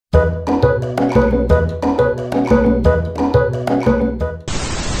Hi,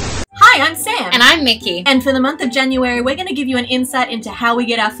 I'm Sam. And I'm Mickey. And for the month of January, we're going to give you an insight into how we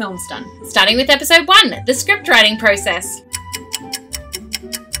get our films done. Starting with episode 1, the script writing process.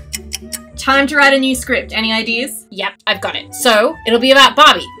 Time to write a new script. Any ideas? Yep, I've got it. So, it'll be about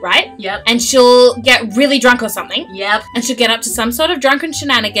Barbie, right? Yep. And she'll get really drunk or something. Yep. And she'll get up to some sort of drunken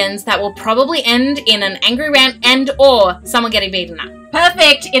shenanigans that will probably end in an angry rant and or someone getting beaten up.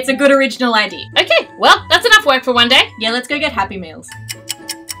 Perfect! It's a good original idea. Okay, well, that's enough work for one day. Yeah, let's go get Happy Meals.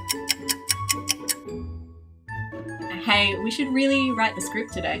 Hey, we should really write the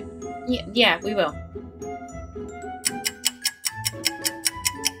script today. Yeah, we will.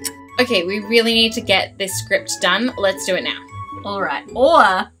 Okay, we really need to get this script done. Let's do it now. Alright.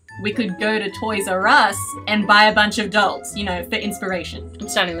 Or we could go to Toys R Us and buy a bunch of dolls, you know, for inspiration. I'm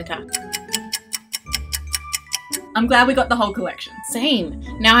starting the car. I'm glad we got the whole collection. Same.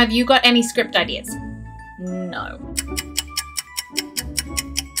 Now, have you got any script ideas? No.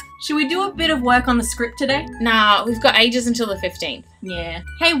 Should we do a bit of work on the script today? Nah, we've got ages until the 15th. Yeah.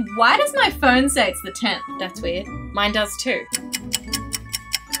 Hey, why does my phone say it's the 10th? That's weird. Mine does too.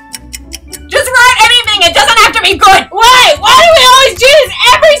 Just write anything! It doesn't have to be good! Why? Why do we always do this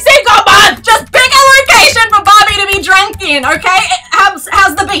every single month? Just pick a location for Barbie to be drunk in, okay?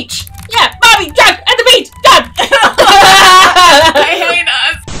 How's the beach? Yeah, Barbie drunk at the beach! Done! I hate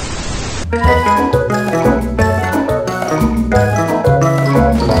us.